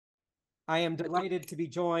I am delighted to be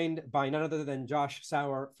joined by none other than Josh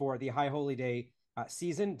Sauer for the High Holy Day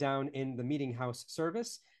season down in the Meeting House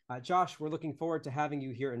service. Josh, we're looking forward to having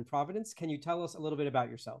you here in Providence. Can you tell us a little bit about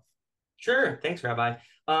yourself? Sure. Thanks, Rabbi.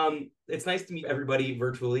 It's nice to meet everybody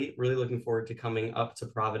virtually. Really looking forward to coming up to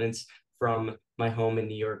Providence from my home in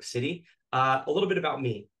New York City. A little bit about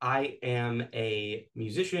me. I am a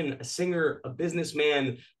musician, a singer, a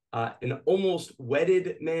businessman, an almost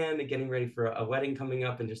wedded man, getting ready for a wedding coming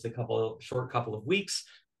up in just a short couple of weeks.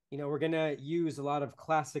 We're going to use a lot of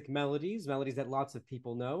classic melodies, melodies that lots of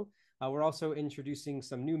people know. We're also introducing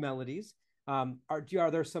some new melodies. Are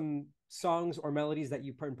there some songs or melodies that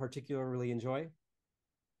you in particular really enjoy?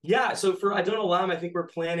 Yeah, so for Adon Olam, I think we're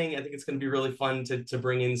planning. I think it's going to be really fun to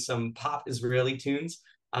bring in some pop Israeli tunes.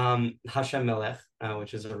 Hashem Melech,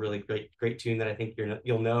 which is a really great tune that I think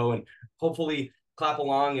you'll know and hopefully clap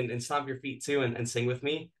along and stomp your feet too and sing with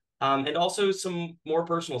me. And also some more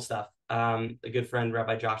personal stuff. A good friend,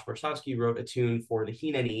 Rabbi Josh Borsovsky, wrote a tune for the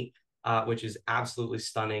Hineni, which is absolutely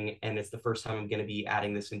stunning, and it's the first time I'm going to be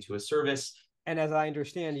adding this into a service. And as I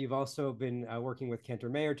understand, you've also been working with Cantor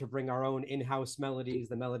Mayer to bring our own in-house melodies,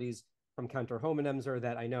 the melodies from Cantor Homenemser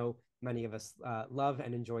that I know many of us love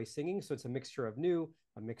and enjoy singing. So it's a mixture of new,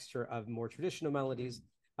 a mixture of more traditional melodies.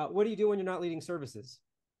 What do you do when you're not leading services?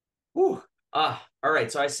 Whew. All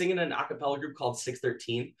right. So I sing in an a cappella group called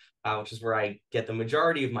 613, which is where I get the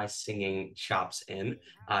majority of my singing chops in.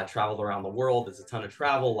 Traveled around the world. There's a ton of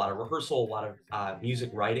travel, a lot of rehearsal, a lot of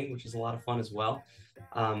music writing, which is a lot of fun as well.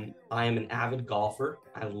 I am an avid golfer.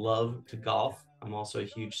 I love to golf. I'm also a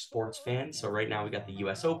huge sports fan. So right now we got the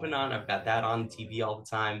US Open on. I've got that on TV all the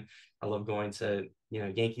time. I love going to,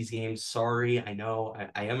 Yankees games. Sorry, I know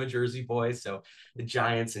I am a Jersey boy, so the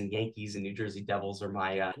Giants and Yankees and New Jersey Devils are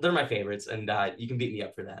they're my favorites, and you can beat me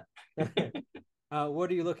up for that. What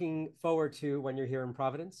are you looking forward to when you're here in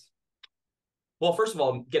Providence? Well, first of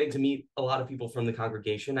all, getting to meet a lot of people from the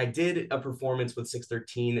congregation. I did a performance with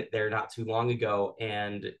 613 there not too long ago,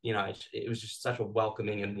 and it was just such a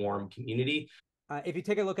welcoming and warm community. If you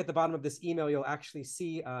take a look at the bottom of this email, you'll actually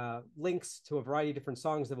see links to a variety of different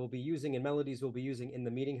songs that we'll be using and melodies we'll be using in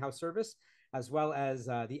the Meeting House service, as well as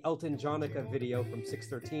the Elton Jonica video from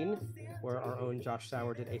 613, where our own Josh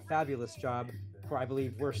Sauer did a fabulous job for, I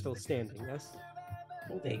believe, We're Still Standing. Yes?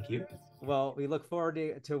 Well, thank you. Well, we look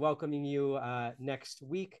forward to welcoming you next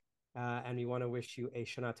week, and we want to wish you a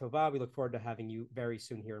Shana Tova. We look forward to having you very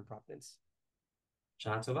soon here in Providence.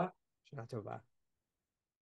 Shana Tova. Shana Tova.